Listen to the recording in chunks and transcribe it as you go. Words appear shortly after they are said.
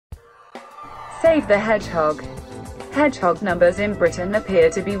Save the hedgehog. Hedgehog numbers in Britain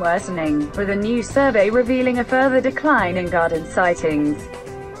appear to be worsening, with a new survey revealing a further decline in garden sightings.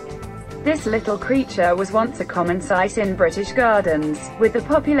 This little creature was once a common sight in British gardens, with the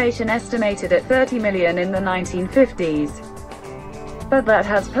population estimated at 30 million in the 1950s. But that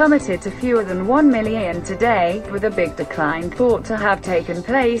has plummeted to fewer than 1 million today, with a big decline thought to have taken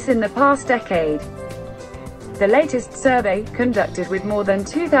place in the past decade. The latest survey, conducted with more than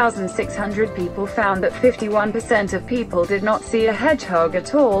 2,600 people, found that 51% of people did not see a hedgehog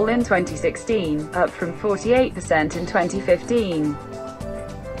at all in 2016, up from 48% in 2015.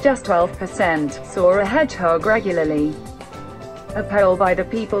 Just 12% saw a hedgehog regularly. A poll by the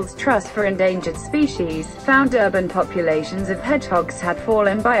People's Trust for Endangered Species found urban populations of hedgehogs had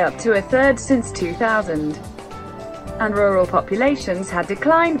fallen by up to a third since 2000, and rural populations had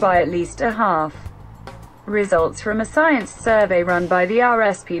declined by at least a half. Results from a science survey run by the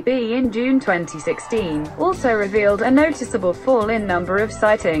RSPB in June 2016 also revealed a noticeable fall in number of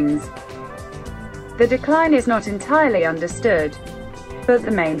sightings. The decline is not entirely understood, but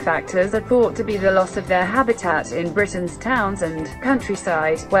the main factors are thought to be the loss of their habitat in Britain's towns and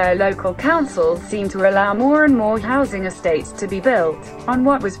countryside, where local councils seem to allow more and more housing estates to be built on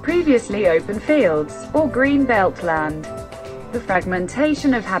what was previously open fields, or green belt land. The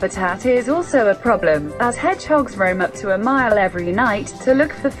fragmentation of habitat is also a problem, as hedgehogs roam up to a mile every night to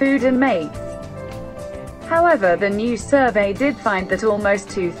look for food and mates. However, the new survey did find that almost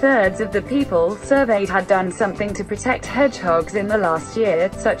two-thirds of the people surveyed had done something to protect hedgehogs in the last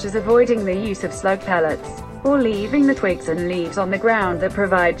year, such as avoiding the use of slug pellets, or leaving the twigs and leaves on the ground that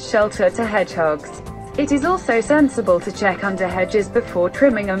provide shelter to hedgehogs. It is also sensible to check under hedges before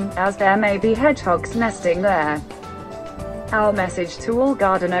trimming them, as there may be hedgehogs nesting there. Our message to all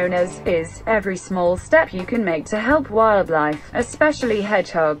garden owners is, every small step you can make to help wildlife, especially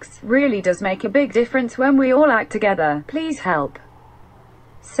hedgehogs, really does make a big difference when we all act together. Please help.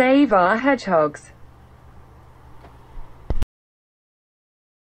 Save our hedgehogs.